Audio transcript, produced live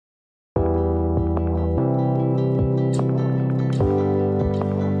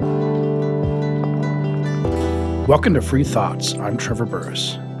Welcome to Free Thoughts. I'm Trevor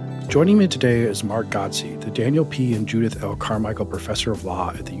Burrus. Joining me today is Mark Godsey, the Daniel P. and Judith L. Carmichael Professor of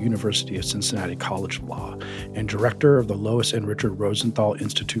Law at the University of Cincinnati College of Law and Director of the Lois and Richard Rosenthal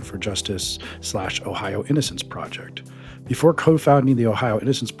Institute for Justice / Ohio Innocence Project. Before co-founding the Ohio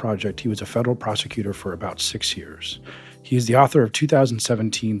Innocence Project, he was a federal prosecutor for about 6 years. He is the author of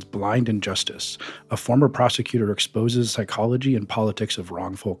 2017's Blind Injustice, a former prosecutor exposes psychology and politics of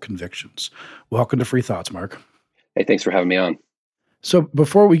wrongful convictions. Welcome to Free Thoughts, Mark. Hey, thanks for having me on. So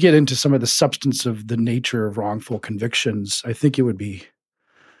before we get into some of the substance of the nature of wrongful convictions, I think it would be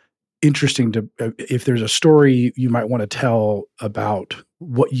interesting to, if there's a story you might want to tell about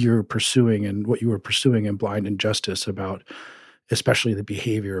what you're pursuing and what you were pursuing in Blind Injustice about especially the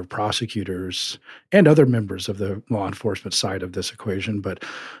behavior of prosecutors and other members of the law enforcement side of this equation, but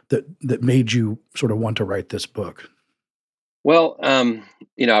that made you sort of want to write this book. Well,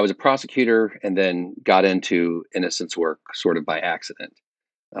 I was a prosecutor and then got into innocence work sort of by accident,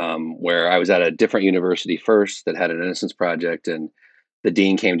 where I was at a different university first that had an innocence project. And the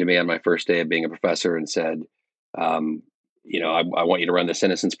dean came to me on my first day of being a professor and said, I want you to run this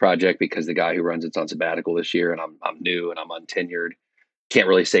innocence project because the guy who runs it's on sabbatical this year and I'm new and I'm untenured. Can't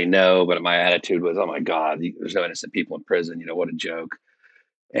really say no, but my attitude was, oh my God, there's no innocent people in prison. What a joke.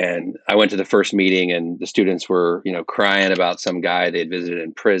 And I went to the first meeting and the students were, crying about some guy they'd visited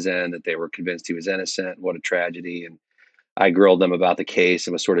in prison that they were convinced he was innocent. What a tragedy. And I grilled them about the case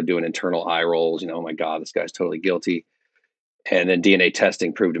and was sort of doing internal eye rolls, oh my God, this guy's totally guilty. And then DNA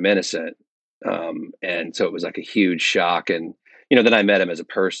testing proved him innocent. And so it was like a huge shock. And, then I met him as a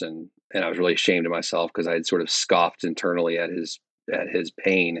person and I was really ashamed of myself because I had sort of scoffed internally at his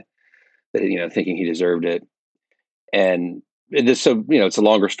pain, that, thinking he deserved it. And it's a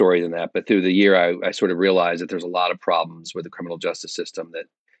longer story than that, but through the year, I sort of realized that there's a lot of problems with the criminal justice system, that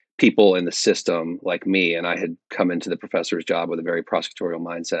people in the system like me, and I had come into the professor's job with a very prosecutorial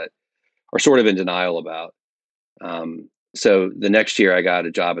mindset, are sort of in denial about. So the next year I got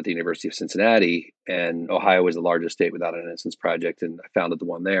a job at the University of Cincinnati, and Ohio was the largest state without an innocence project. And I founded the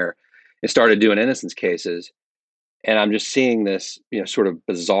one there and started doing innocence cases. And I'm just seeing this, sort of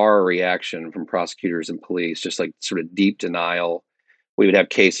bizarre reaction from prosecutors and police, just like sort of deep denial. We would have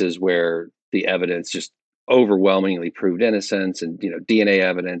cases where the evidence just overwhelmingly proved innocence and, DNA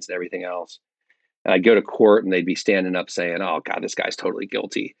evidence and everything else. And I'd go to court and they'd be standing up saying, oh God, this guy's totally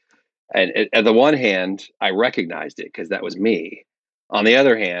guilty. And at the one hand, I recognized it because that was me. On the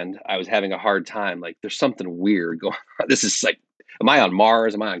other hand, I was having a hard time. Like, there's something weird going on. This is like, am I on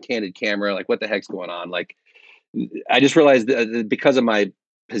Mars? Am I on candid camera? Like, what the heck's going on? Like, I just realized that because of my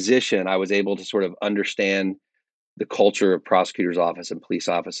position, I was able to sort of understand the culture of prosecutors' office and police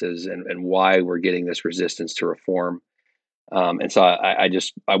offices and why we're getting this resistance to reform. And so I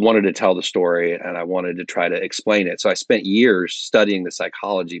wanted to tell the story and I wanted to try to explain it. So I spent years studying the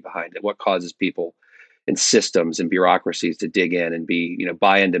psychology behind it, what causes people and systems and bureaucracies to dig in and be,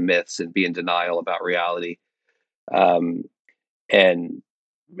 buy into myths and be in denial about reality. And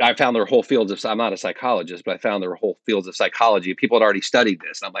I found there were whole fields of, I'm not a psychologist, but I found there were whole fields of psychology. People had already studied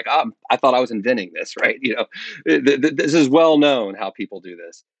this. And I'm like, I thought I was inventing this, right? This is well known how people do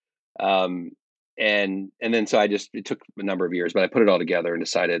this. And then so it took a number of years, but I put it all together and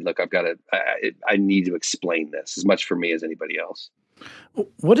decided, look, I need to explain this as much for me as anybody else.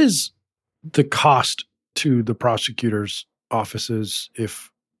 What is the cost to the prosecutors' offices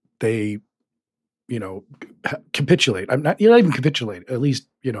if they capitulate? I'm not even capitulate, at least,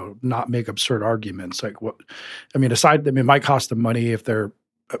 not make absurd arguments. Like it might cost them money if they're,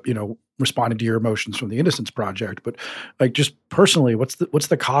 responding to your emotions from the Innocence Project, but like just personally, what's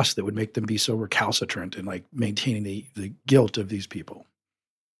the cost that would make them be so recalcitrant and like maintaining the guilt of these people?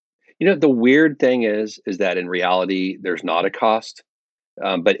 The weird thing is that in reality, there's not a cost,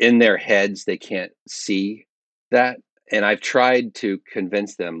 but in their heads, they can't see that. And I've tried to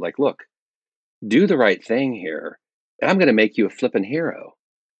convince them, like, look, do the right thing here, and I'm going to make you a flippin' hero.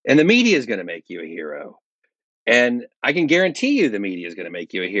 And the media is going to make you a hero. And I can guarantee you the media is going to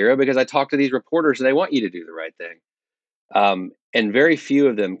make you a hero because I talk to these reporters and they want you to do the right thing. And very few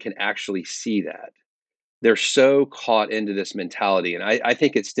of them can actually see that. They're so caught into this mentality. And I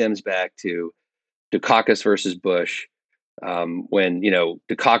think it stems back to Dukakis versus Bush. When,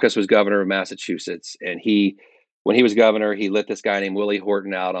 Dukakis was governor of Massachusetts and when he was governor, he let this guy named Willie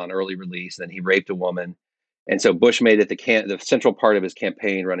Horton out on early release. Then he raped a woman. And so Bush made it the central part of his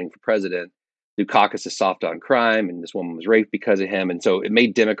campaign running for president. Dukakis is soft on crime, and this woman was raped because of him. And so it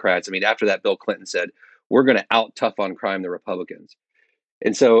made Democrats, after that, Bill Clinton said, we're going to out tough on crime the Republicans.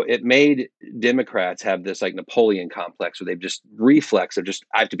 And so it made Democrats have this like Napoleon complex where they've just reflex of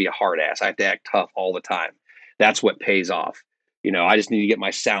I have to be a hard ass. I have to act tough all the time. That's what pays off. I just need to get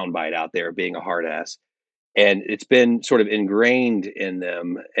my soundbite out there being a hard ass. And it's been sort of ingrained in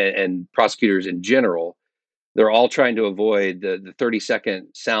them, and prosecutors in general. They're all trying to avoid the 30-second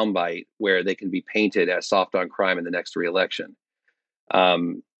soundbite where they can be painted as soft on crime in the next reelection.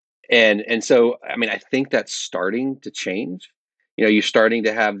 Um, and so, I mean, I think that's starting to change. You're starting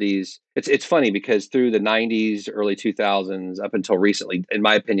to have these. It's funny because through the '90s, early 2000s, up until recently, in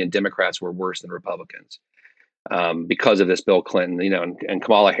my opinion, Democrats were worse than Republicans because of this Bill Clinton. And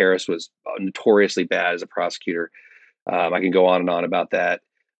Kamala Harris was notoriously bad as a prosecutor. I can go on and on about that.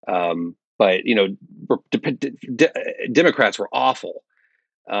 But Democrats were awful.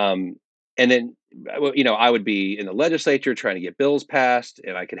 And then, I would be in the legislature trying to get bills passed,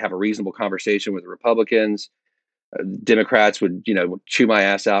 and I could have a reasonable conversation with the Republicans. Democrats would, chew my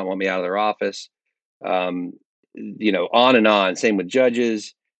ass out and want me out of their office. On and on. Same with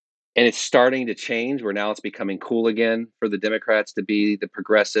judges. And it's starting to change where now it's becoming cool again for the Democrats to be the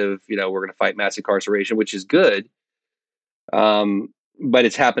progressive, we're going to fight mass incarceration, which is good. But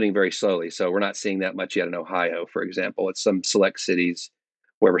it's happening very slowly. So we're not seeing that much yet in Ohio, for example. It's some select cities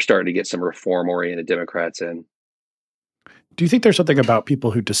where we're starting to get some reform-oriented Democrats in. Do you think there's something about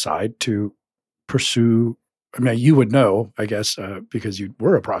people who decide to pursue? I mean, you would know, I guess, because you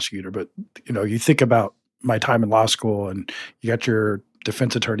were a prosecutor. But you think about my time in law school, and you got your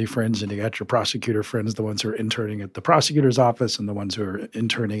defense attorney friends and you got your prosecutor friends, the ones who are interning at the prosecutor's office and the ones who are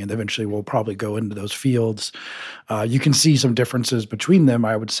interning and eventually will probably go into those fields. You can see some differences between them,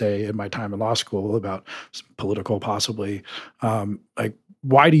 I would say, in my time in law school about political possibly. Like,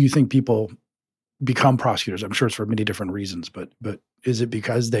 why do you think people become prosecutors? I'm sure it's for many different reasons, but is it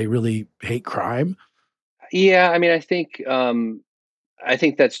because they really hate crime? Yeah, I mean, I think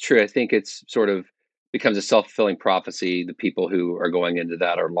that's true. I think it's sort of becomes a self-fulfilling prophecy. The people who are going into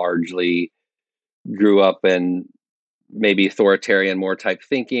that are largely grew up in maybe authoritarian more type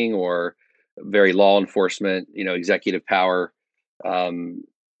thinking or very law enforcement, executive power,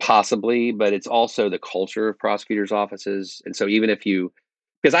 possibly, but it's also the culture of prosecutors' offices. And so even if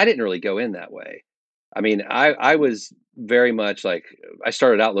because I didn't really go in that way. I mean, I was very much like, I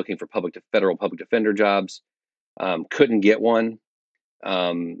started out looking for federal public defender jobs, couldn't get one.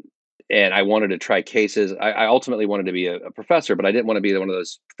 And I wanted to try cases. I ultimately wanted to be a professor, but I didn't want to be one of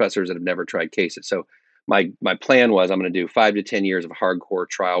those professors that have never tried cases. So my plan was I'm going to do 5 to 10 years of hardcore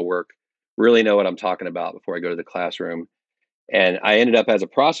trial work, really know what I'm talking about before I go to the classroom. And I ended up as a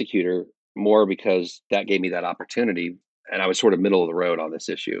prosecutor more because that gave me that opportunity. And I was sort of middle of the road on this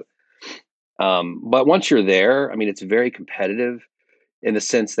issue. But once you're there, I mean, it's very competitive in the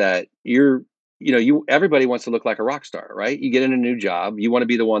sense that everybody wants to look like a rock star, right? You get in a new job, you want to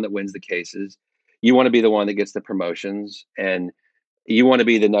be the one that wins the cases, you want to be the one that gets the promotions, and you want to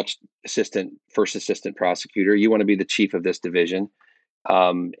be the next first assistant prosecutor. You want to be the chief of this division,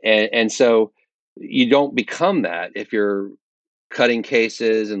 and so you don't become that if you're cutting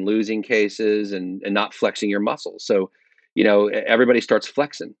cases and losing cases and not flexing your muscles. So, everybody starts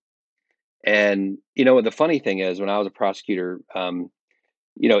flexing. And the funny thing is, when I was a prosecutor,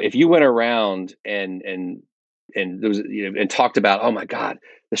 if you went around and there was and talked about, oh my God,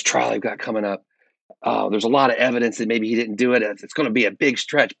 this trial I've got coming up, there's a lot of evidence that maybe he didn't do it. It's going to be a big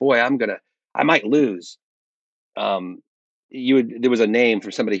stretch. Boy, I might lose. There was a name for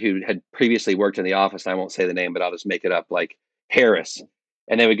somebody who had previously worked in the office. And I won't say the name, but I'll just make it up, like Harris.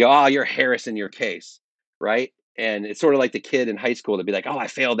 And they would go, oh, you're Harris in your case, right? And it's sort of like the kid in high school to be like, oh, I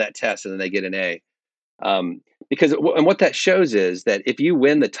failed that test, and then they get an A. And what that shows is that if you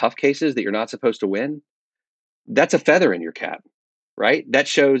win the tough cases that you're not supposed to win, that's a feather in your cap, right? That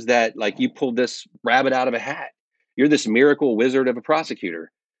shows that like you pulled this rabbit out of a hat. You're this miracle wizard of a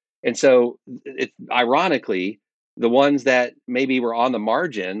prosecutor. And so ironically, the ones that maybe were on the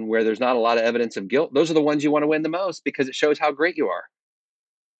margin where there's not a lot of evidence of guilt, those are the ones you want to win the most because it shows how great you are.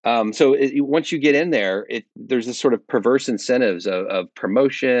 So once you get in there, there's this sort of perverse incentives of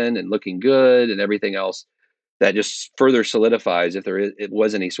promotion and looking good and everything else that just further solidifies if it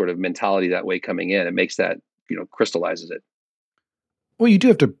was any sort of mentality that way coming in. It makes that, crystallizes it. Well, you do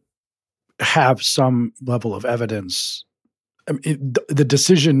have to have some level of evidence. I mean, the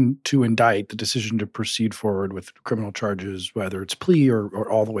decision to indict, the decision to proceed forward with criminal charges, whether it's plea or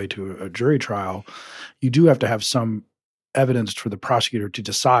all the way to a jury trial, you do have to have some evidence for the prosecutor to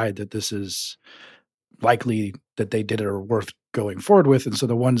decide that this is likely that they did it or worth going forward with. And so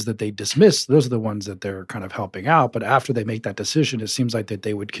the ones that they dismiss, those are the ones that they're kind of helping out. But after they make that decision, it seems like that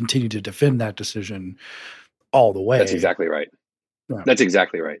they would continue to defend that decision all the way. That's exactly right. Yeah. That's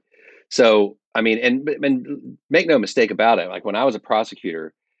exactly right. So, I mean, and make no mistake about it. Like when I was a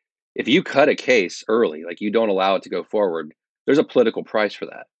prosecutor, if you cut a case early, like you don't allow it to go forward, there's a political price for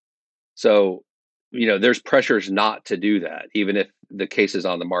that. So, there's pressures not to do that, even if the case is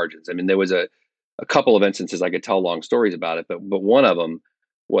on the margins. I mean, there was a couple of instances I could tell long stories about it, but one of them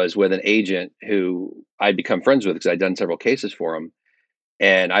was with an agent who I'd become friends with because I'd done several cases for him.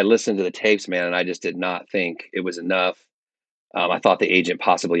 And I listened to the tapes, man, and I just did not think it was enough. I thought the agent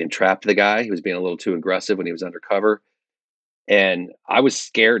possibly entrapped the guy. He was being a little too aggressive when he was undercover. And I was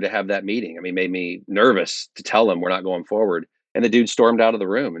scared to have that meeting. I mean, it made me nervous to tell him we're not going forward. And the dude stormed out of the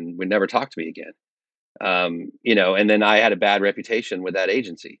room and would never talk to me again. And then I had a bad reputation with that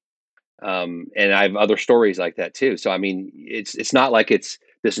agency. And I have other stories like that too. So I mean, it's not like it's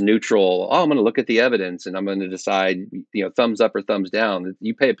this neutral. Oh, I'm going to look at the evidence and I'm going to decide, thumbs up or thumbs down.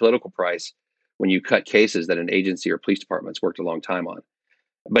 You pay a political price when you cut cases that an agency or police department's worked a long time on.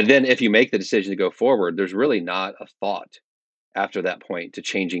 But then, if you make the decision to go forward, there's really not a thought after that point to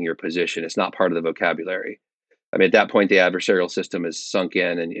changing your position. It's not part of the vocabulary. I mean, at that point, the adversarial system is sunk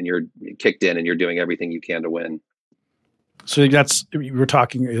in and you're kicked in and you're doing everything you can to win. So you were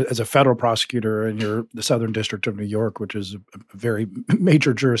talking as a federal prosecutor in the Southern District of New York, which is a very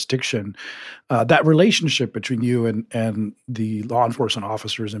major jurisdiction. That relationship between you and the law enforcement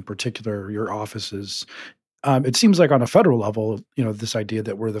officers, in particular, your offices, it seems like on a federal level, this idea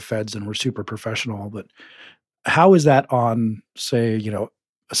that we're the feds and we're super professional. But how is that on, say,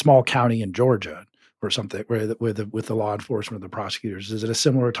 a small county in Georgia or something, where with the law enforcement or the prosecutors? Is it a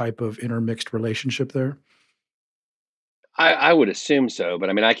similar type of intermixed relationship there? I would assume so, but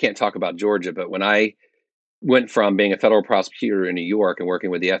I mean, I can't talk about Georgia. But when I went from being a federal prosecutor in New York and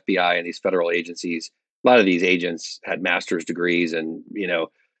working with the FBI and these federal agencies, a lot of these agents had master's degrees and,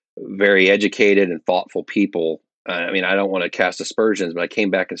 very educated and thoughtful people. I mean, I don't want to cast aspersions, but I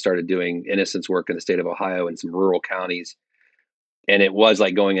came back and started doing innocence work in the state of Ohio in some rural counties. And it was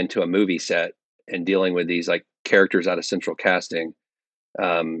like going into a movie set and dealing with these like characters out of central casting,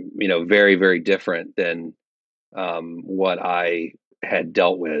 very, very different than what I had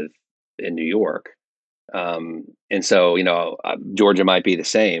dealt with in New York. And so, Georgia might be the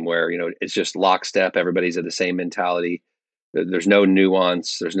same where, it's just lockstep. Everybody's of the same mentality. There's no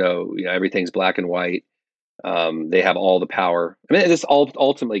nuance. There's no, everything's black and white. They have all the power. I mean, this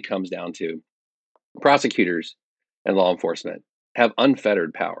ultimately comes down to prosecutors and law enforcement have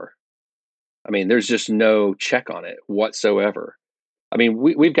unfettered power. I mean, there's just no check on it whatsoever. I mean,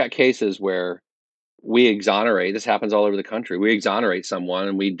 we've got cases where we exonerate, this happens all over the country. We exonerate someone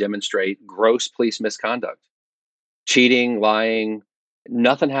and we demonstrate gross police misconduct, cheating, lying.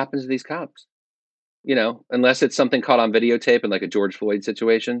 Nothing happens to these cops, unless it's something caught on videotape in like a George Floyd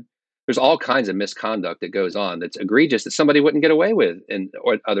situation. There's all kinds of misconduct that goes on that's egregious that somebody wouldn't get away with in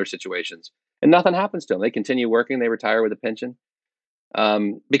or other situations. And nothing happens to them. They continue working, they retire with a pension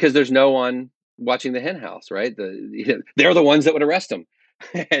because there's no one watching the hen house, right? They're the ones that would arrest them.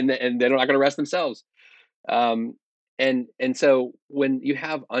 and they're not going to arrest themselves. And so when you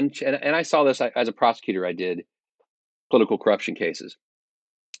have and I saw this as a prosecutor, I did political corruption cases,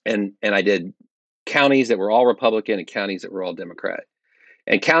 and I did counties that were all Republican and counties that were all Democrat.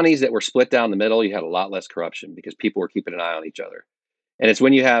 And counties that were split down the middle, you had a lot less corruption because people were keeping an eye on each other. And it's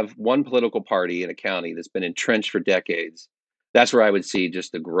when you have one political party in a county that's been entrenched for decades, that's where I would see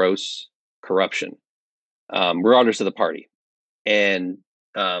just the gross corruption, regardless of the party. And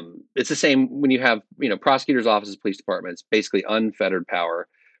it's the same when you have, prosecutors' offices, police departments, basically unfettered power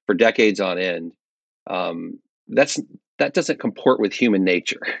for decades on end. That doesn't comport with human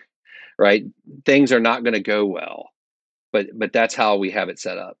nature, right? Things are not going to go well, but that's how we have it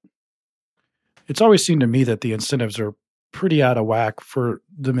set up. It's always seemed to me that the incentives are pretty out of whack for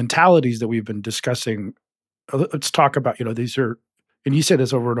the mentalities that we've been discussing. Let's talk about, these are, and you say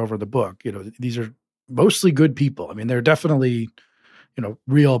this over and over in the book, these are mostly good people. I mean, they're definitely,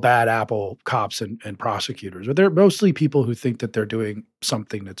 real bad apple cops and prosecutors, but they're mostly people who think that they're doing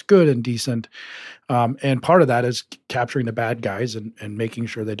something that's good and decent. And part of that is capturing the bad guys and making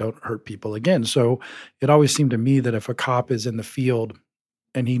sure they don't hurt people again. So it always seemed to me that if a cop is in the field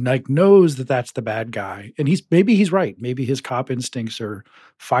and he knows that that's the bad guy, and maybe he's right. Maybe his cop instincts are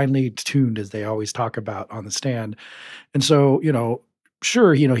finely tuned, as they always talk about on the stand. And so,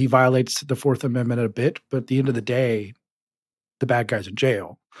 sure, he violates the Fourth Amendment a bit, but at the end of the day, the bad guy's in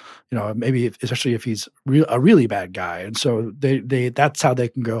jail, maybe especially if he's a really bad guy. And so that's how they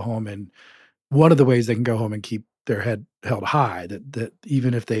can go home. And one of the ways they can go home and keep their head held high, that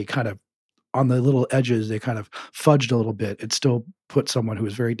even if they kind of on the little edges, they kind of fudged a little bit, it still put someone who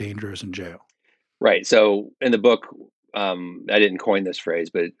is very dangerous in jail. Right. So in the book, I didn't coin this phrase,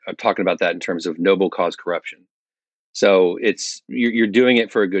 but I'm talking about that in terms of noble cause corruption. So you're doing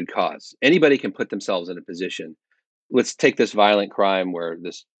it for a good cause. Anybody can put themselves in a position. Let's take this violent crime where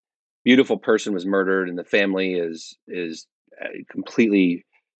this beautiful person was murdered and the family is completely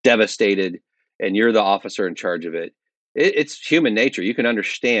devastated, and you're the officer in charge of it. It's human nature. You can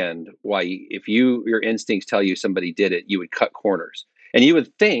understand why, if your instincts tell you somebody did it, you would cut corners, and you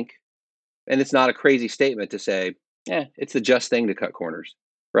would think, and it's not a crazy statement to say, yeah, it's the just thing to cut corners,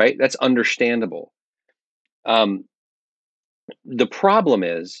 right? That's understandable. Um, the problem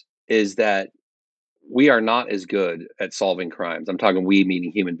is that we are not as good at solving crimes. I'm talking we,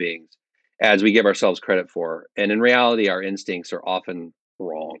 meaning human beings, as we give ourselves credit for. And in reality, our instincts are often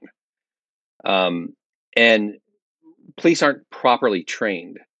wrong. And police aren't properly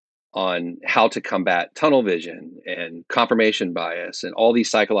trained on how to combat tunnel vision and confirmation bias and all these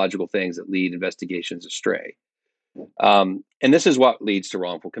psychological things that lead investigations astray. And this is what leads to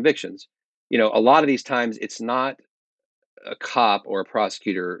wrongful convictions. A lot of these times it's not a cop or a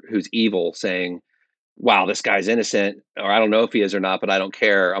prosecutor who's evil saying, wow, this guy's innocent, or I don't know if he is or not, but I don't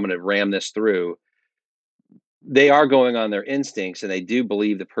care. I'm going to ram this through. They are going on their instincts and they do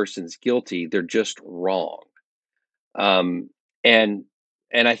believe the person's guilty. They're just wrong. Um, and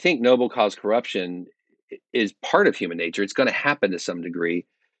and I think noble cause corruption is part of human nature. It's going to happen to some degree.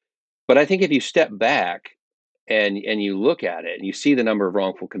 But I think if you step back and you look at it and you see the number of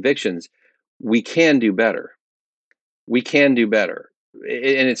wrongful convictions, we can do better. We can do better.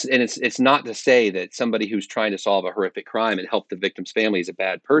 And it's not to say that somebody who's trying to solve a horrific crime and help the victim's family is a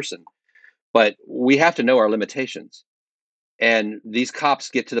bad person, but we have to know our limitations. And these cops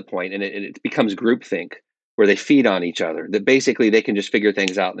get to the point, and it becomes groupthink, where they feed on each other. That basically they can just figure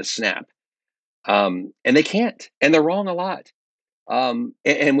things out in a snap, and they can't, and they're wrong a lot. And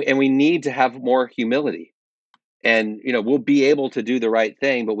we need to have more humility, and we'll be able to do the right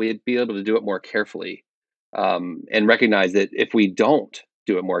thing, but we'd be able to do it more carefully, and recognize that if we don't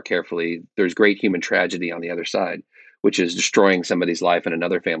do it more carefully, there's great human tragedy on the other side, which is destroying somebody's life and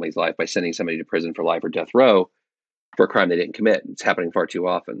another family's life by sending somebody to prison for life or death row for a crime they didn't commit. It's happening far too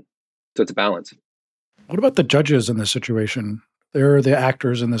often. So it's a balance. What about the judges in this situation? They're the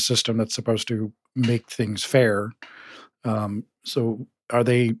actors in the system that's supposed to make things fair. So are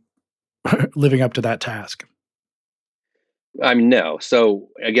they living up to that task? No. So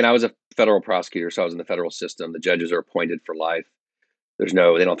again, I was a federal prosecutor, so I was in the federal system. The judges are appointed for life. They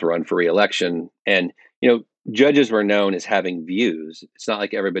don't have to run for reelection. And, judges were known as having views. It's not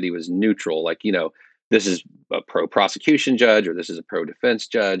like everybody was neutral. Like, this is a pro prosecution judge, or this is a pro defense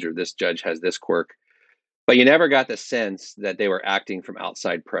judge, or this judge has this quirk. But you never got the sense that they were acting from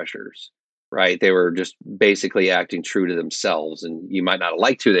outside pressures, right? They were just basically acting true to themselves. And you might not have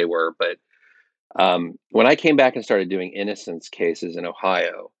liked who they were, but when I came back and started doing innocence cases in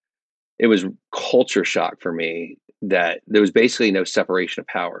Ohio, it was culture shock for me that there was basically no separation of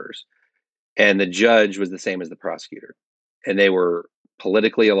powers. And the judge was the same as the prosecutor. And they were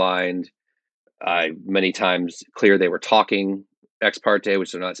politically aligned. Many times clear they were talking ex parte,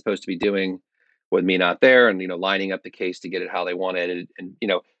 which they're not supposed to be doing, with me not there, and lining up the case to get it how they wanted. And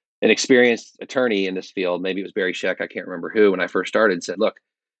an experienced attorney in this field, maybe it was Barry Scheck, I can't remember who, when I first started, said, look,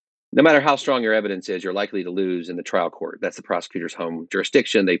 no matter how strong your evidence is, you're likely to lose in the trial court. That's the prosecutor's home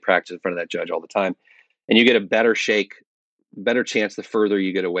jurisdiction. They practice in front of that judge all the time. And you get a better chance the further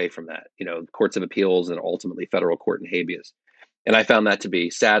you get away from that, courts of appeals and ultimately federal court and habeas. And I found that to be,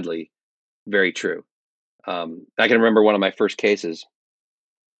 sadly, very true. I can remember one of my first cases,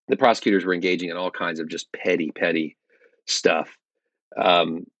 the prosecutors were engaging in all kinds of just petty stuff.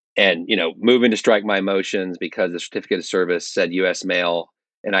 And, moving to strike my motions because the certificate of service said U.S. mail,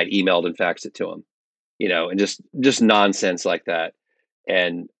 and I'd emailed and faxed it to them, and just nonsense like that.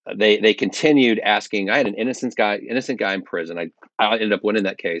 And they continued asking. I had an innocent guy in prison. I ended up winning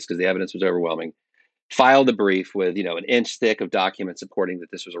that case because the evidence was overwhelming. Filed a brief with, an inch thick of documents supporting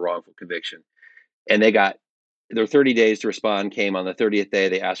that this was a wrongful conviction. And they got their 30 days to respond came on the 30th day.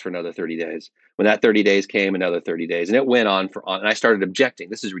 They asked for another 30 days. When that 30 days came, another 30 days. And it went on. And I started objecting.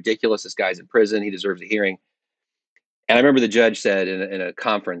 This is ridiculous. This guy's in prison. He deserves a hearing. And I remember the judge said in a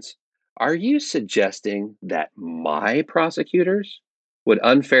conference, are you suggesting that my prosecutors would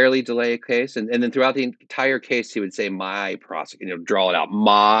unfairly delay a case? And then throughout the entire case, he would say, my prosecutor, draw it out,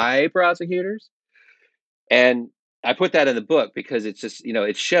 my prosecutors. And I put that in the book because it's just,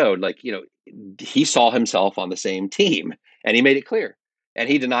 it showed he saw himself on the same team, and he made it clear. And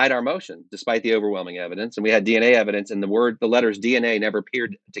he denied our motion despite the overwhelming evidence. And we had DNA evidence, and the letters DNA never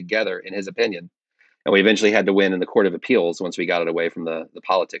appeared together in his opinion. And we eventually had to win in the Court of Appeals once we got it away from the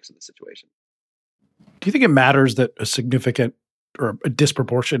politics of the situation. Do you think it matters that a significant or a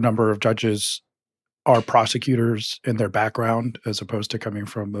disproportionate number of judges are prosecutors in their background as opposed to coming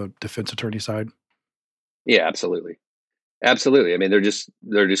from the defense attorney side? Yeah, absolutely. Absolutely. I mean, they're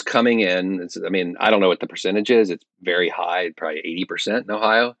just coming in. I mean, I don't know what the percentage is. It's very high, probably 80% in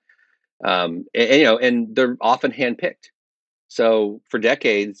Ohio. And they're often handpicked. So for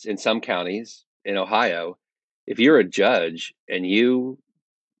decades in some counties in Ohio, if you're a judge and you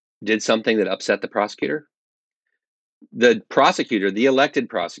did something that upset the prosecutor, the elected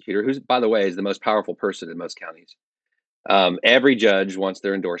prosecutor, who's, by the way, is the most powerful person in most counties. Every judge wants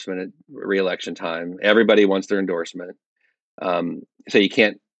their endorsement at reelection time. Everybody wants their endorsement. So you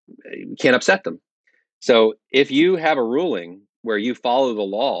can't upset them. So if you have a ruling where you follow the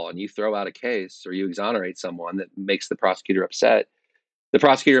law and you throw out a case or you exonerate someone that makes the prosecutor upset, the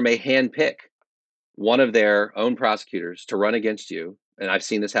prosecutor may handpick one of their own prosecutors to run against you. And I've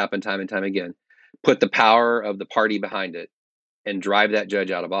seen this happen time and time again. Put the power of the party behind it and drive that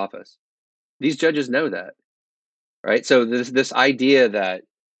judge out of office. These judges know that, right? So this idea that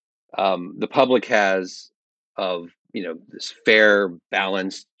the public has of this fair,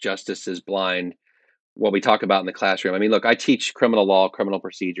 balanced justice is blind. What we talk about in the classroom. I mean, look, I teach criminal law, criminal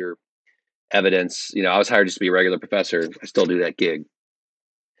procedure, evidence. I was hired just to be a regular professor. I still do that gig.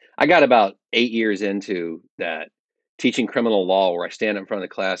 I got about 8 years into that teaching criminal law, where I stand in front of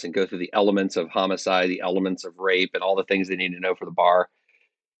the class and go through the elements of homicide, the elements of rape, and all the things they need to know for the bar.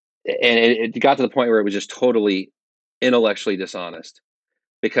 And it got to the point where it was just totally intellectually dishonest,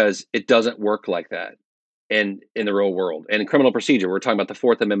 because it doesn't work like that in the real world. And in criminal procedure, we're talking about the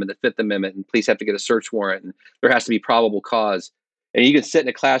Fourth Amendment, the Fifth Amendment, and police have to get a search warrant, and there has to be probable cause. And you can sit in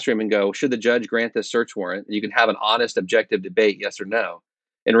a classroom and go, should the judge grant this search warrant? And you can have an honest, objective debate, yes or no.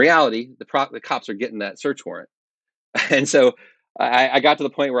 In reality, the cops are getting that search warrant. And so I got to the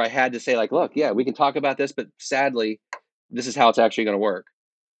point where I had to say, like, look, yeah, we can talk about this, but sadly, this is how it's actually going to work.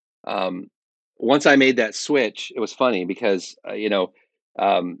 Once I made that switch, it was funny because,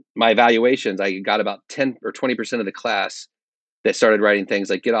 my evaluations, I got about 10 or 20% of the class that started writing things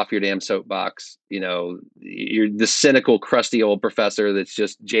like, get off your damn soapbox. You're the cynical, crusty old professor that's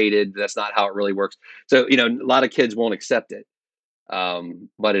just jaded. That's not how it really works. So, a lot of kids won't accept it.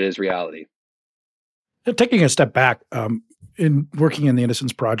 But it is reality. Taking a step back, in working in the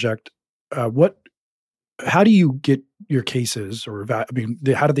Innocence Project, how do you get your cases, or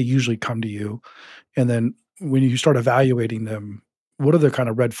how do they usually come to you? And then when you start evaluating them, what are the kind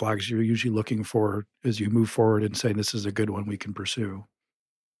of red flags you're usually looking for as you move forward and saying this is a good one we can pursue?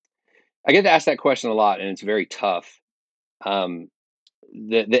 I get asked that question a lot, and it's very tough. Um,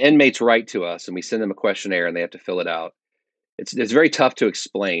 the inmates write to us, and we send them a questionnaire, and they have to fill it out. It's very tough to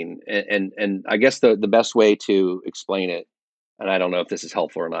explain, and I guess the best way to explain it, and I don't know if this is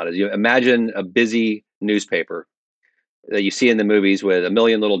helpful or not, is you imagine a busy newspaper that you see in the movies with a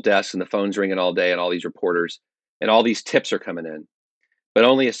million little desks and the phones ringing all day and all these reporters and all these tips are coming in, but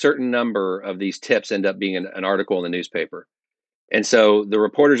only a certain number of these tips end up being an article in the newspaper. And so the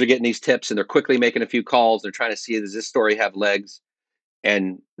reporters are getting these tips and they're quickly making a few calls. They're trying to see, does this story have legs?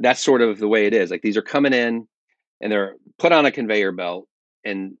 And that's sort of the way it is. Like, these are coming in and they're put on a conveyor belt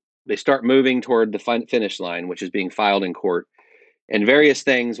and they start moving toward the finish line, which is being filed in court. And various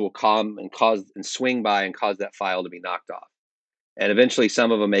things will come and cause and swing by and cause that file to be knocked off. And eventually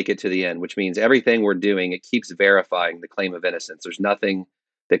some of them make it to the end, which means everything we're doing, it keeps verifying the claim of innocence. There's nothing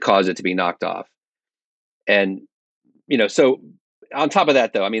that caused it to be knocked off. And, so on top of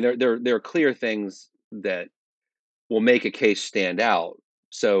that, though, I mean, there are clear things that will make a case stand out.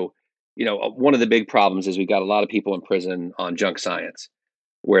 So, one of the big problems is we've got a lot of people in prison on junk science,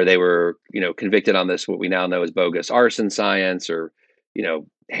 where they were, convicted on this, what we now know as bogus arson science, or,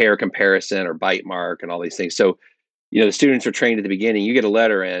 hair comparison or bite mark and all these things. So, the students are trained at the beginning. You get a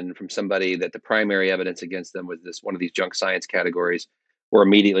letter in from somebody that the primary evidence against them was one of these junk science categories. We're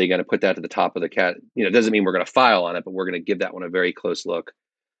immediately going to put that to the top of the cat. It doesn't mean we're going to file on it, but we're going to give that one a very close look.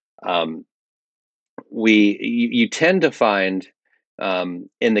 You tend to find, in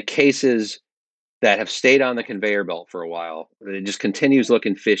the cases that have stayed on the conveyor belt for a while, it just continues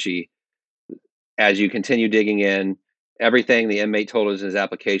looking fishy as you continue digging in. Everything the inmate told us in his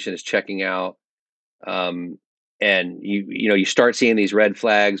application is checking out. And you start seeing these red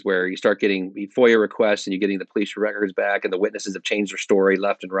flags where you start getting FOIA requests and you're getting the police records back, and the witnesses have changed their story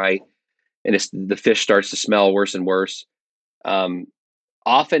left and right. And the fish starts to smell worse and worse.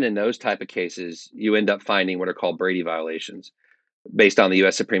 Often in those type of cases, you end up finding what are called Brady violations. Based on the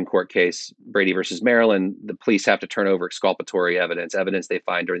U.S. Supreme Court case, Brady versus Maryland, the police have to turn over exculpatory evidence they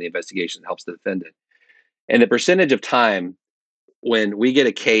find during the investigation that helps the defendant. And the percentage of time when we get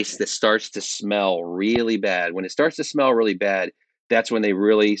a case that starts to smell really bad, when it starts to smell really bad, that's when they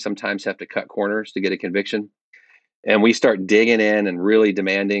really sometimes have to cut corners to get a conviction. And we start digging in and really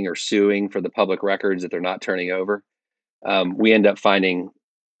demanding or suing for the public records that they're not turning over. We end up finding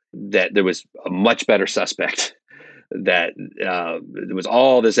that there was a much better suspect, that there was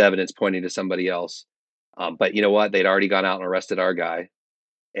all this evidence pointing to somebody else. But you know what? They'd already gone out and arrested our guy,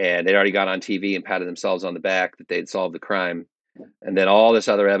 and they'd already got on TV and patted themselves on the back that they'd solved the crime. And then all this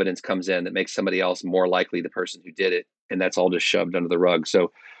other evidence comes in that makes somebody else more likely the person who did it. And that's all just shoved under the rug.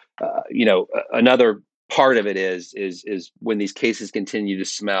 So, another part of it is when these cases continue to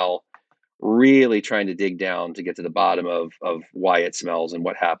smell, really trying to dig down to get to the bottom of why it smells and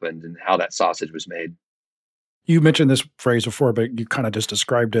what happened and how that sausage was made. You mentioned this phrase before, but you kind of just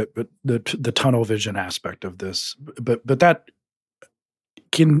described it. But the tunnel vision aspect of this, but that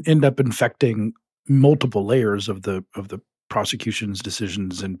can end up infecting multiple layers of the prosecution's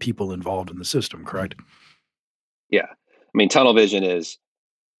decisions and people involved in the system. Correct? Yeah, I mean, tunnel vision is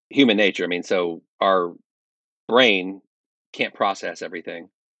human nature. I mean, so our brain can't process everything.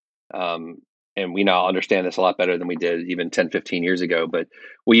 And we now understand this a lot better than we did even 10, 15 years ago, but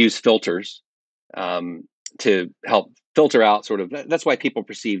we use filters to help filter out sort of, that's why people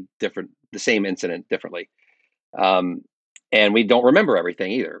perceive the same incident differently. And we don't remember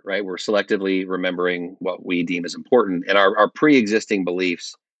everything either, right? We're selectively remembering what we deem as important. And our pre-existing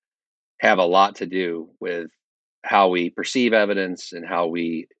beliefs have a lot to do with how we perceive evidence and how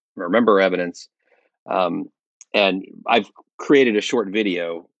we remember evidence. And I've created a short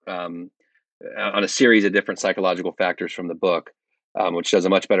video on a series of different psychological factors from the book, which does a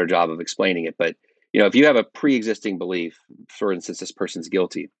much better job of explaining it. But if you have a pre-existing belief, for instance, this person's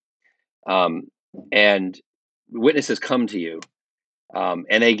guilty, and witnesses come to you,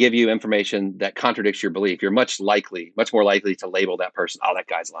 and they give you information that contradicts your belief, you're much more likely to label that person, oh, that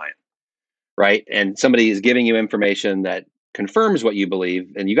guy's lying, right? And somebody is giving you information that confirms what you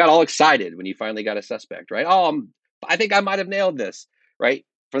believe, and you got all excited when you finally got a suspect, right? Oh, I think I might have nailed this, right?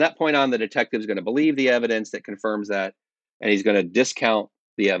 From that point on, the detective's going to believe the evidence that confirms that, and he's going to discount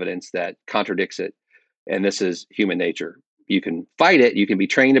the evidence that contradicts it. And this is human nature. You can fight it. You can be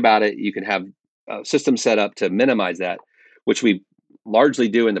trained about it. You can have a system set up to minimize that, which we largely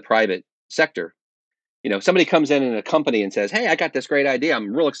do in the private sector. Somebody comes in a company and says, hey, I got this great idea.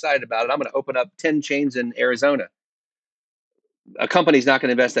 I'm real excited about it. I'm going to open up 10 chains in Arizona. A company's not going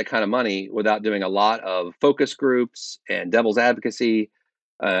to invest that kind of money without doing a lot of focus groups and devil's advocacy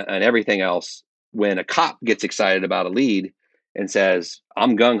and everything else. When a cop gets excited about a lead and says,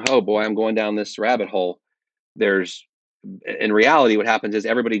 I'm gung-ho, boy, I'm going down this rabbit hole, in reality, what happens is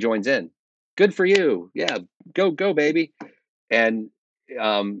everybody joins in. Good for you. Yeah, go, baby. And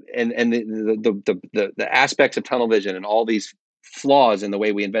the aspects of tunnel vision and all these flaws in the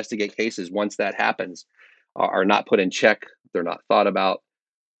way we investigate cases once that happens are not put in check. They're not thought about.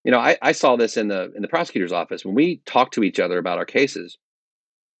 I saw this in the prosecutor's office when we talked to each other about our cases,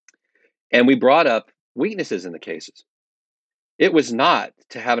 and we brought up weaknesses in the cases. It was not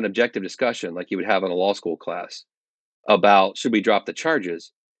to have an objective discussion like you would have in a law school class about should we drop the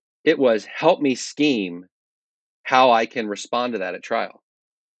charges. It was help me scheme how I can respond to that at trial.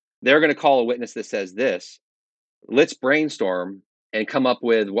 They're going to call a witness that says this. Let's brainstorm and come up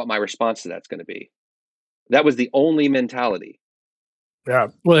with what my response to that's going to be. That was the only mentality. Yeah.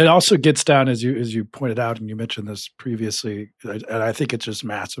 Well, it also gets down, as you pointed out, and you mentioned this previously, and I think it's just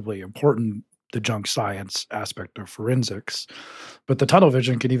massively important, the junk science aspect of forensics. But the tunnel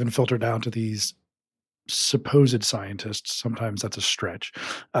vision can even filter down to these supposed scientists. Sometimes that's a stretch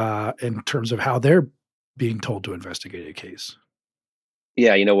in terms of how they're being told to investigate a case.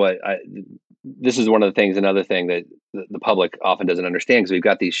 Yeah, you know what? This is one of the things, another thing that the public often doesn't understand, because we've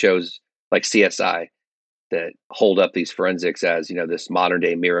got these shows like CSI that hold up these forensics as, this modern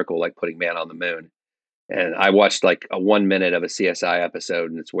day miracle, like putting man on the moon. And I watched like a 1 minute of a CSI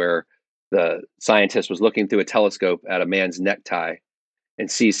episode, and it's where the scientist was looking through a telescope at a man's necktie and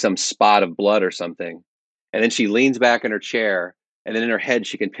sees some spot of blood or something. And then she leans back in her chair, and then in her head,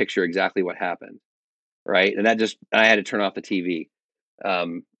 she can picture exactly what happened. Right. And I had to turn off the TV.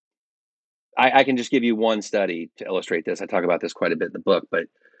 I can just give you one study to illustrate this. I talk about this quite a bit in the book, but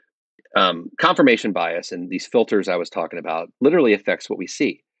confirmation bias and these filters I was talking about literally affects what we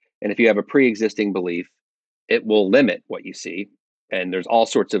see. And if you have a pre-existing belief, it will limit what you see. And there's all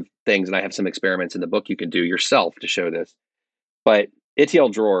sorts of things. And I have some experiments in the book you can do yourself to show this. But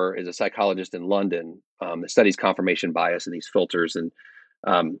Itiel Dror is a psychologist in London that studies confirmation bias and these filters. And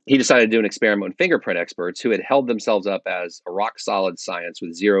he decided to do an experiment with fingerprint experts who had held themselves up as a rock solid science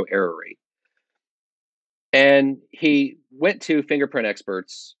with zero error rate. And he went to fingerprint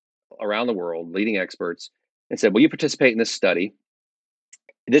experts around the world, leading experts, and said, will you participate in this study?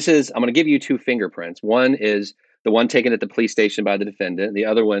 I'm going to give you two fingerprints. One is the one taken at the police station by the defendant. The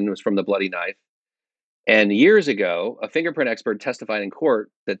other one was from the bloody knife. And years ago, a fingerprint expert testified in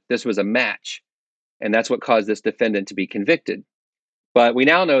court that this was a match, and that's what caused this defendant to be convicted. But we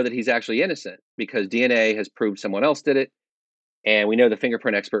now know that he's actually innocent because DNA has proved someone else did it, and we know the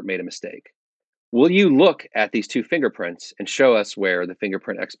fingerprint expert made a mistake. Will you look at these two fingerprints and show us where the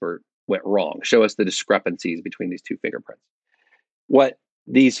fingerprint expert went wrong? Show us the discrepancies between these two fingerprints. What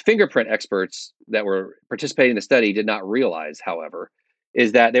these fingerprint experts that were participating in the study did not realize, however,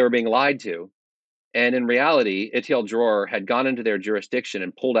 is that they were being lied to. And in reality, Itiel Dror had gone into their jurisdiction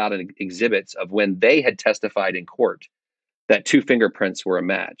and pulled out exhibits of when they had testified in court that two fingerprints were a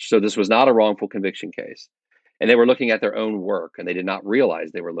match. So this was not a wrongful conviction case. And they were looking at their own work, and they did not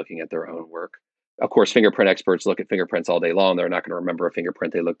realize they were looking at their own work. Of course, fingerprint experts look at fingerprints all day long. They're not going to remember a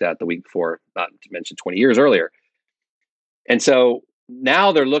fingerprint they looked at the week before, not to mention 20 years earlier. And so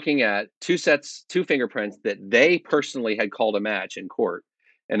now they're looking at two fingerprints that they personally had called a match in court.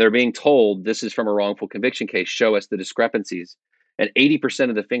 And they're being told this is from a wrongful conviction case, show us the discrepancies. And 80%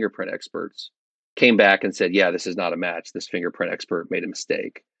 of the fingerprint experts came back and said, yeah, this is not a match. This fingerprint expert made a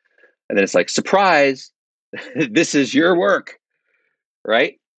mistake. And then it's like, surprise, this is your work,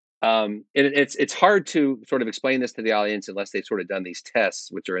 right? It's hard to sort of explain this to the audience unless they've sort of done these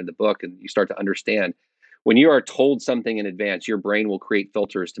tests, which are in the book, and you start to understand. When you are told something in advance, your brain will create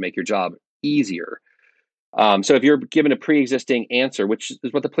filters to make your job easier. So if you're given a pre-existing answer, which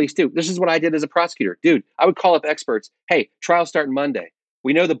is what the police do, this is what I did as a prosecutor. Dude, I would call up experts. Hey, trial starting Monday.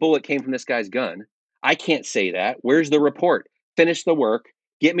 We know the bullet came from this guy's gun. I can't say that. Where's the report? Finish the work.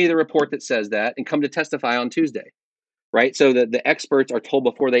 Get me the report that says that and come to testify on Tuesday, right? So the experts are told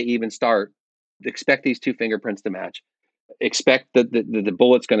before they even start, expect these two fingerprints to match. Expect that the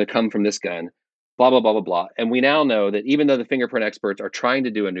bullet's going to come from this gun. Blah, blah, blah, blah, blah. And we now know that even though the fingerprint experts are trying to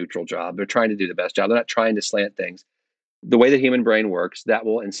do a neutral job, they're trying to do the best job, they're not trying to slant things. The way the human brain works, that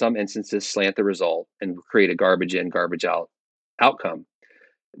will, in some instances, slant the result and create a garbage in, garbage out outcome.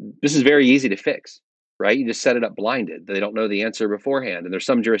 This is very easy to fix, right? You just set it up blinded. They don't know the answer beforehand. And there's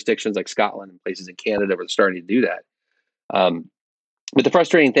some jurisdictions like Scotland and places in Canada where they're starting to do that. But the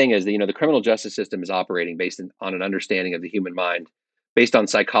frustrating thing is that, the criminal justice system is operating based on an understanding of the human mind, based on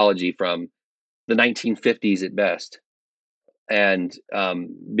psychology from the 1950s at best. And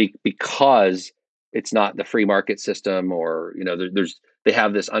because it's not the free market system, or they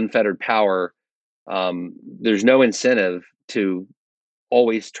have this unfettered power, there's no incentive to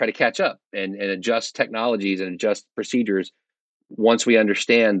always try to catch up and adjust technologies and adjust procedures once we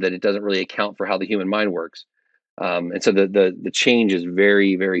understand that it doesn't really account for how the human mind works. And so the change is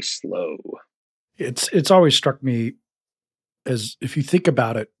very, very slow. It's always struck me as, if you think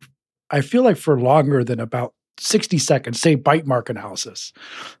about it, I feel like for longer than about 60 seconds, say bite mark analysis.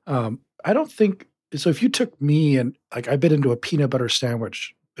 I don't think so. If you took me and I bit into a peanut butter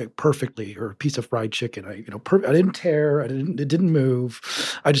sandwich perfectly, or a piece of fried chicken, I didn't tear, it didn't move.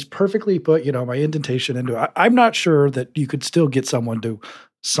 I just perfectly put, my indentation into it. I'm not sure that you could still get someone to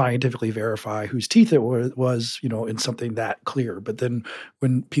scientifically verify whose teeth it was, in something that clear. But then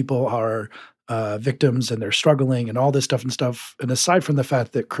when people are victims and they're struggling and all this stuff, and aside from the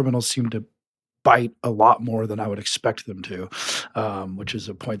fact that criminals seem to bite a lot more than I would expect them to, which is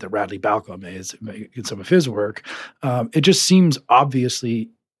a point that Radley Balko made in some of his work, it just seems obviously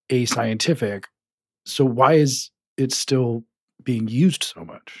ascientific. So why is it still being used so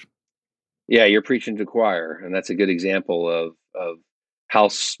much? Yeah, you're preaching to the choir, and that's a good example of how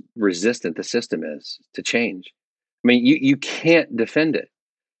resistant the system is to change. I mean, you can't defend it,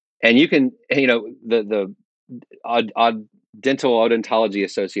 and you can, the Dental Odontology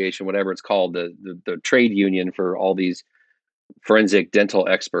Association, whatever it's called, the trade union for all these forensic dental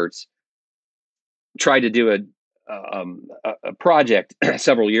experts, tried to do a project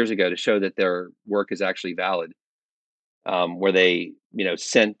several years ago to show that their work is actually valid, where they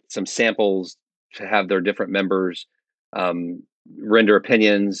sent some samples to have their different members render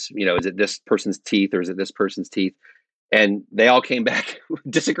opinions. Is it this person's teeth or is it this person's teeth? And they all came back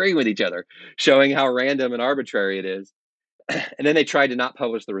disagreeing with each other, showing how random and arbitrary it is. And then they tried to not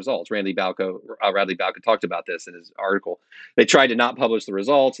publish the results. Radley Balko talked about this in his article. They tried to not publish the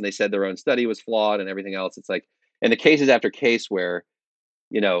results, and they said their own study was flawed and everything else. It's like, and the cases after case where,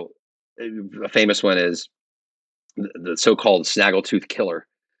 a famous one is the so-called snaggletooth killer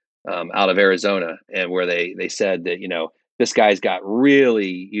out of Arizona, and where they said that, this guy's got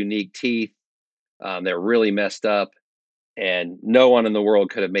really unique teeth. They're really messed up, and no one in the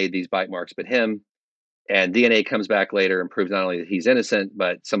world could have made these bite marks but him. And DNA comes back later and proves not only that he's innocent,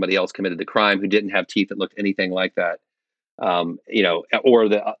 but somebody else committed the crime who didn't have teeth that looked anything like that. Or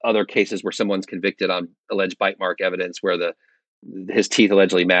the other cases where someone's convicted on alleged bite mark evidence where his teeth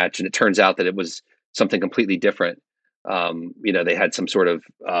allegedly match, and it turns out that it was something completely different. They had some sort of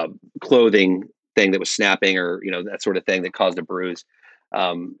clothing thing that was snapping, or that sort of thing that caused a bruise.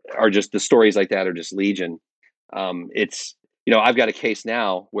 Are just the stories like that are just legion. It's I've got a case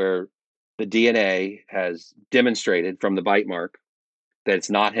now where the DNA has demonstrated from the bite mark that it's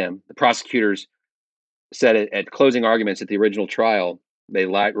not him. The prosecutors said it at closing arguments at the original trial. They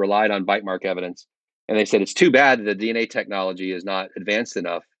relied on bite mark evidence, and they said it's too bad that the DNA technology is not advanced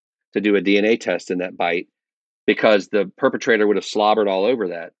enough to do a DNA test in that bite, because the perpetrator would have slobbered all over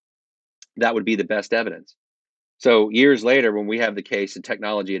that. That would be the best evidence. So years later, when we have the case and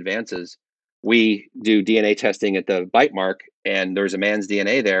technology advances, we do DNA testing at the bite mark, and there's a man's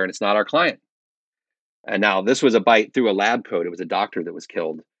DNA there, and it's not our client. And now this was a bite through a lab coat. It was a doctor that was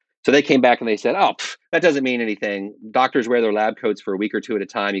killed. So they came back and they said, oh, that doesn't mean anything. Doctors wear their lab coats for a week or two at a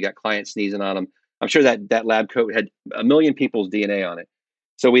time. You got clients sneezing on them. I'm sure that lab coat had a million people's DNA on it.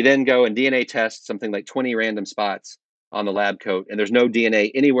 So we then go and DNA test something like 20 random spots on the lab coat, and there's no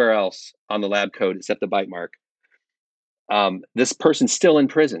DNA anywhere else on the lab coat except the bite mark. This person's still in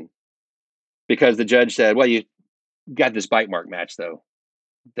prison because the judge said, well, you got this bite mark match, though.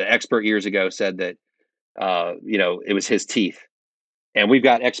 The expert years ago said that, it was his teeth. And we've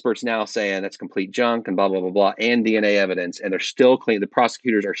got experts now saying that's complete junk and blah, blah, blah, blah, and DNA evidence. And they're still clean. The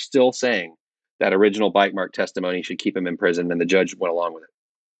prosecutors are still saying that original bite mark testimony should keep him in prison. And the judge went along with it.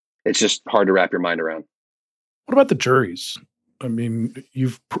 It's just hard to wrap your mind around. What about the juries? I mean,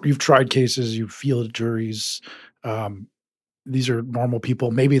 you've tried cases, you've fielded juries. These are normal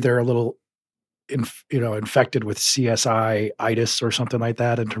people. Maybe they're a little, infected with CSI-itis or something like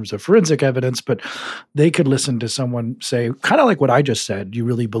that in terms of forensic evidence, but they could listen to someone say, kind of like what I just said, you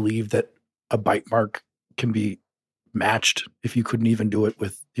really believe that a bite mark can be matched if you couldn't even do it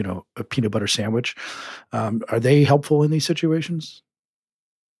with, a peanut butter sandwich. Are they helpful in these situations?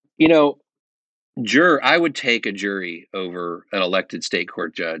 I would take a jury over an elected state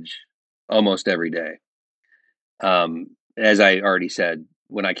court judge almost every day. As I already said,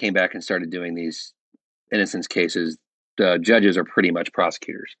 when I came back and started doing these innocence cases, the judges are pretty much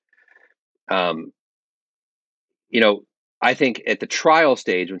prosecutors. I think at the trial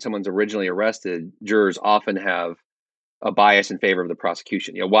stage, when someone's originally arrested, jurors often have a bias in favor of the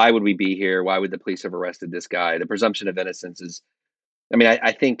prosecution. Why would we be here? Why would the police have arrested this guy? The presumption of innocence is,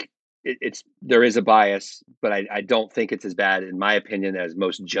 I think there is a bias, but I don't think it's as bad, in my opinion, as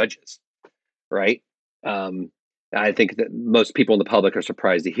most judges, right? I think that most people in the public are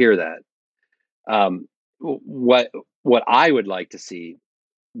surprised to hear that. What I would like to see,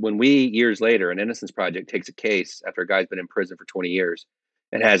 when years later, an Innocence Project takes a case after a guy's been in prison for 20 years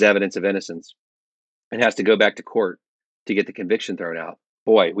and has evidence of innocence and has to go back to court to get the conviction thrown out,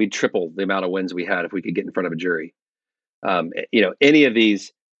 boy, we'd triple the amount of wins we had if we could get in front of a jury. Any of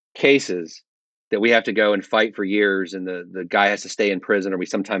these cases that we have to go and fight for years, and the guy has to stay in prison, or we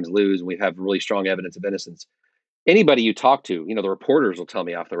sometimes lose, and we have really strong evidence of innocence. Anybody you talk to, the reporters will tell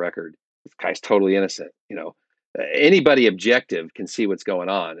me off the record, this guy's totally innocent. Anybody objective can see what's going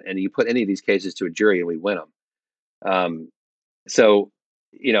on, and you put any of these cases to a jury and we win them.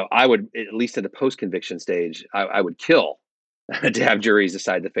 I would, at least at the post-conviction stage, I would kill to have juries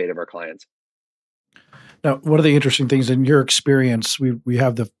decide the fate of our clients. Now, one of the interesting things in your experience, we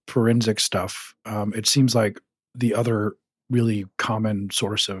have the forensic stuff. It seems like the other really common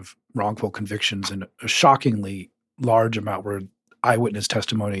source of wrongful convictions, in a shockingly large amount, where eyewitness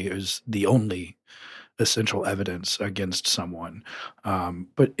testimony is the only essential evidence against someone.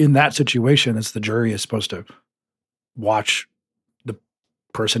 But in that situation, it's the jury is supposed to watch the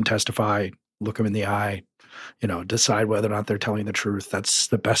person testify, look them in the eye, decide whether or not they're telling the truth. That's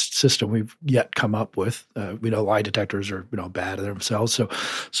the best system we've yet come up with. We know lie detectors are, bad in themselves.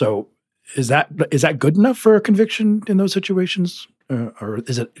 So is that good enough for a conviction in those situations, or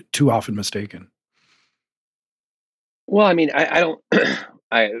is it too often mistaken? Well, I don't.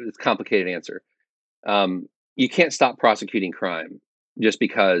 It's a complicated answer. You can't stop prosecuting crime just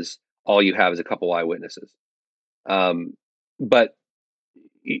because all you have is a couple eyewitnesses. But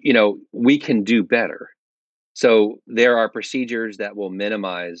we can do better. So there are procedures that will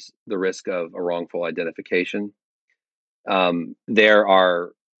minimize the risk of a wrongful identification. There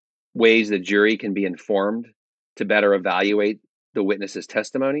are ways the jury can be informed to better evaluate the witness's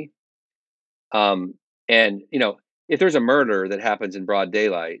testimony. If there's a murder that happens in broad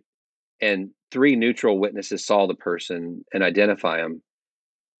daylight and 3 neutral witnesses saw the person and identify him,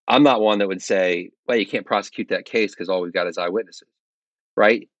 I'm not one that would say, well, you can't prosecute that case because all we've got is eyewitnesses,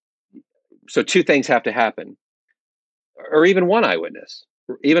 right? So 2 things have to happen. or even one eyewitness.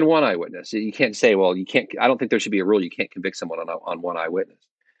 Even one eyewitness. You can't say, well, you can't. I don't think there should be a rule you can't convict someone on one eyewitness.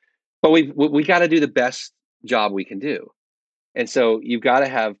 But we got to do the best job we can do, and so you've got to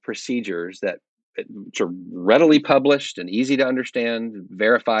have procedures that which are readily published and easy to understand,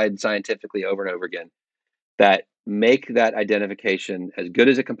 verified scientifically over and over again, that make that identification as good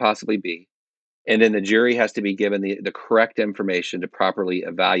as it can possibly be. And then the jury has to be given the correct information to properly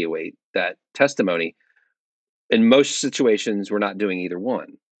evaluate that testimony. In most situations, we're not doing either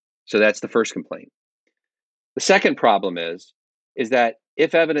one. So that's the first complaint. The second problem is that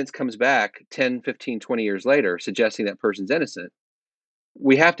if evidence comes back 10, 15, 20 years later suggesting that person's innocent,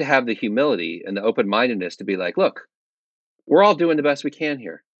 we have to have the humility and the open-mindedness to be like, look, we're all doing the best we can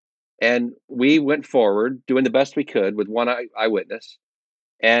here. And we went forward doing the best we could with one eyewitness.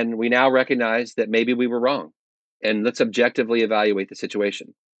 And we now recognize that maybe we were wrong. And let's objectively evaluate the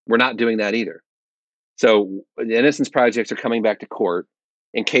situation. We're not doing that either. So the Innocence Projects are coming back to court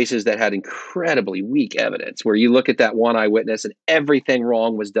in cases that had incredibly weak evidence, where you look at that one eyewitness and everything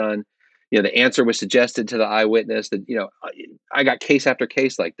wrong was done. The answer was suggested to the eyewitness. That I got case after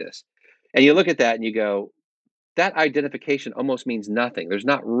case like this. And you look at that and you go, that identification almost means nothing. There's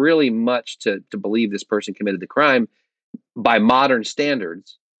not really much to believe this person committed the crime by modern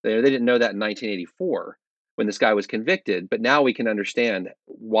standards. They didn't know that in 1984 when this guy was convicted, but now we can understand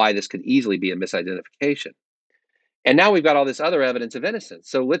why this could easily be a misidentification. And now we've got all this other evidence of innocence.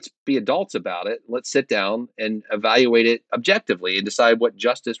 So let's be adults about it. Let's sit down and evaluate it objectively and decide what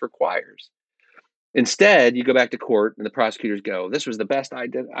justice requires. Instead, you go back to court and the prosecutors go, this was the best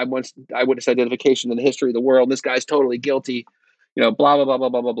eyewitness identification in the history of the world. This guy's totally guilty, blah, blah, blah, blah,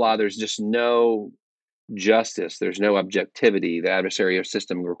 blah, blah, blah. There's just no justice. There's no objectivity. The adversarial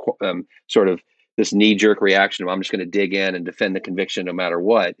system sort of this knee-jerk reaction of I'm just going to dig in and defend the conviction no matter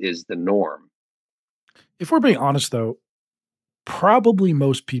what is the norm. If we're being honest, though, probably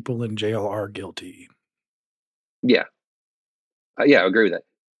most people in jail are guilty. Yeah. Yeah, I agree with that.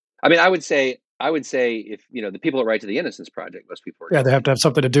 I mean, I would say if, the people that write to the Innocence Project, most people are guilty. They have to have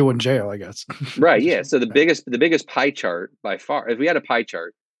something to do in jail, I guess. Right, yeah. So the biggest pie chart by far, if we had a pie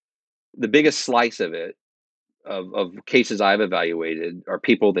chart, the biggest slice of it, of cases I've evaluated, are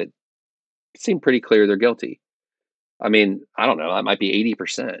people that seem pretty clear they're guilty. I mean, I don't know, that might be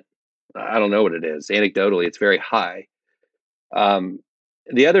 80%. I don't know what it is. Anecdotally, it's very high.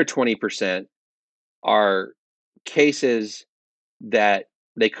 The other 20% are cases that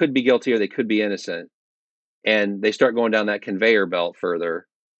they could be guilty or they could be innocent, and they start going down that conveyor belt further.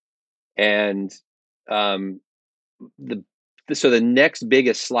 And so the next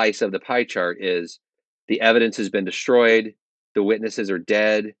biggest slice of the pie chart is the evidence has been destroyed, the witnesses are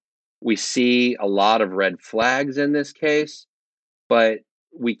dead. We see a lot of red flags in this case, but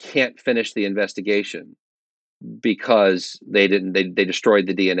we can't finish the investigation because they destroyed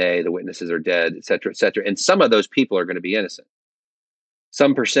the DNA, the witnesses are dead, et cetera, et cetera. And some of those people are going to be innocent.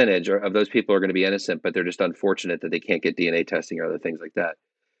 Some percentage of those people are going to be innocent, but they're just unfortunate that they can't get DNA testing or other things like that.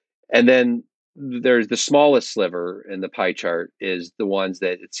 And then there's the smallest sliver in the pie chart is the ones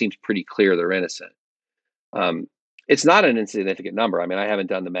that it seems pretty clear they're innocent. It's not an insignificant number. I mean, I haven't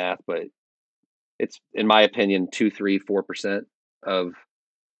done the math, but it's, in my opinion, 2, 3, 4% of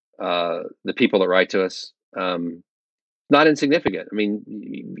the people that write to us. Not insignificant. I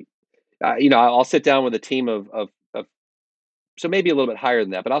mean, I'll sit down with a team of so maybe a little bit higher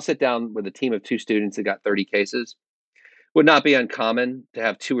than that, but I'll sit down with a team of 2 students that got 30 cases. Would not be uncommon to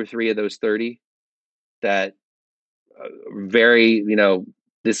have 2 or 3 of those 30 that very,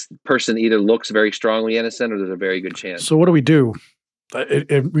 this person either looks very strongly innocent or there's a very good chance. So what do we do?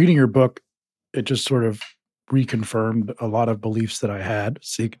 Reading your book, it just sort of reconfirmed a lot of beliefs that I had.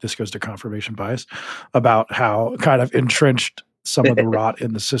 See, this goes to confirmation bias about how kind of entrenched some of the rot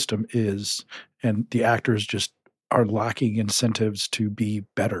in the system is, and the actors just are lacking incentives to be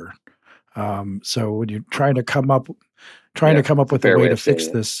better. So when you're trying to come up with a way to fix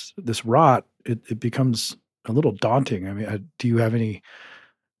this rot, it becomes a little daunting. I mean, do you have any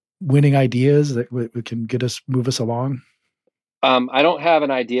winning ideas that can move us along? I don't have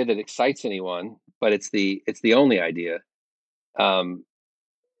an idea that excites anyone, but it's the only idea. And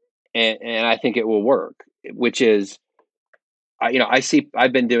I think it will work, which is,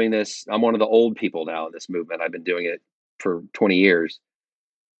 I've been doing this. I'm one of the old people now in this movement. I've been doing it for 20 years.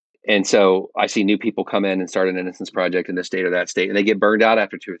 And so I see new people come in and start an Innocence Project in this state or that state, and they get burned out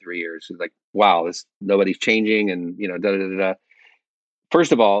after 2 or 3 years. It's like, wow, nobody's changing, and da da da da.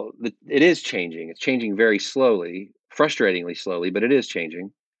 First of all, it is changing. It's changing very slowly, frustratingly slowly, but it is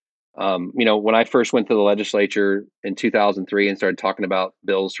changing. When I first went to the legislature in 2003 and started talking about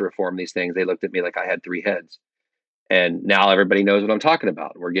bills to reform these things, they looked at me like I had 3 heads. And now everybody knows what I'm talking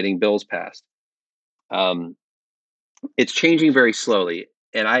about. We're getting bills passed. It's changing very slowly.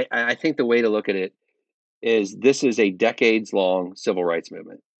 And I think the way to look at it is this is a decades-long civil rights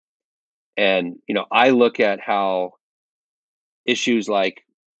movement. And, I look at how issues like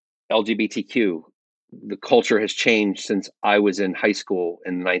LGBTQ, the culture has changed since I was in high school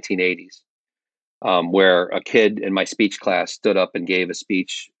in the 1980s, where a kid in my speech class stood up and gave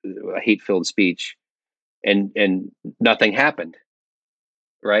a hate-filled speech, and nothing happened,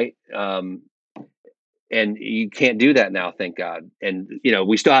 right? And you can't do that now, thank God. And,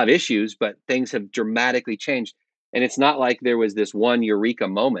 we still have issues, but things have dramatically changed. And it's not like there was this one eureka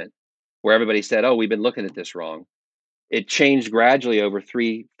moment where everybody said, oh, we've been looking at this wrong. It changed gradually over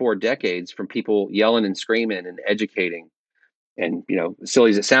 3-4 decades from people yelling and screaming and educating. And,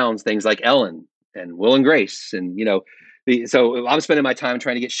 silly as it sounds, things like Ellen and Will and Grace. And, so I'm spending my time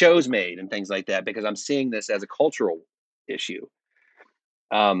trying to get shows made and things like that because I'm seeing this as a cultural issue.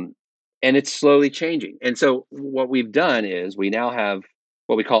 And it's slowly changing. And so what we've done is we now have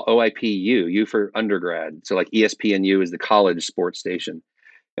what we call OIPU, U for undergrad. So like ESPNU is the college sports station.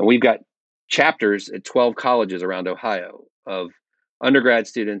 And we've got chapters at 12 colleges around Ohio of undergrad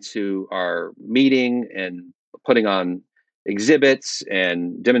students who are meeting and putting on exhibits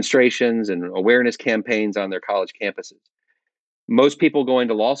and demonstrations and awareness campaigns on their college campuses. Most people going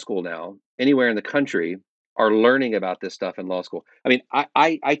to law school now, anywhere in the country, are learning about this stuff in law school. I mean,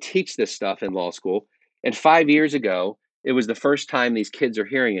 I teach this stuff in law school, and 5 years ago, it was the first time these kids are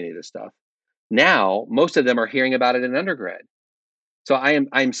hearing any of this stuff. Now, most of them are hearing about it in undergrad. So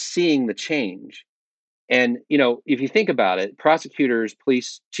I'm seeing the change. And, if you think about it, prosecutors,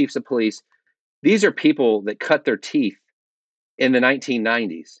 police, chiefs of police, these are people that cut their teeth in the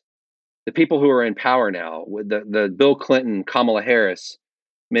 1990s. The people who are in power now, with the Bill Clinton, Kamala Harris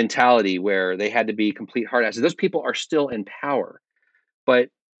mentality where they had to be complete hard asses, those people are still in power. But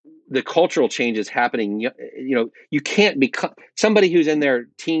the cultural change is happening. You can't become somebody who's in their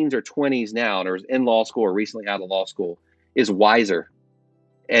teens or 20s now or is in law school or recently out of law school is wiser,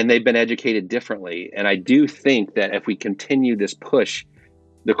 and they've been educated differently. And I do think that if we continue this push,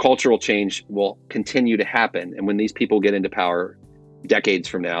 the cultural change will continue to happen. And when these people get into power decades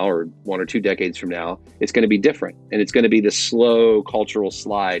from now or 1 or 2 decades from now, it's going to be different. And it's going to be the slow cultural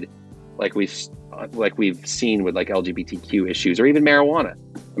slide like we've seen with like LGBTQ issues or even marijuana.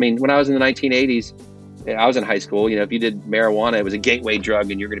 I mean, when I was in the 1980s, I was in high school, if you did marijuana, it was a gateway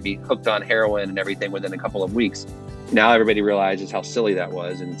drug and you're going to be hooked on heroin and everything within a couple of weeks. Now everybody realizes how silly that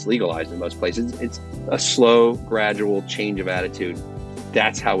was, and it's legalized in most places. It's a slow, gradual change of attitude.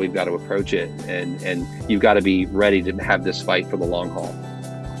 That's how we've got to approach it. And you've got to be ready to have this fight for the long haul.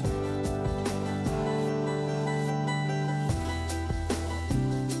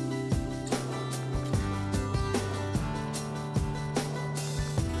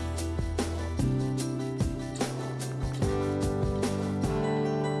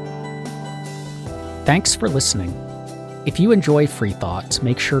 Thanks for listening. If you enjoy Free Thoughts,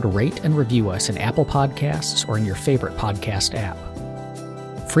 make sure to rate and review us in Apple Podcasts or in your favorite podcast app.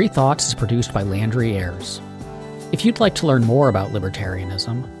 Free Thoughts is produced by Landry Ayers. If you'd like to learn more about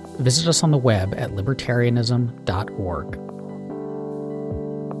libertarianism, visit us on the web at libertarianism.org.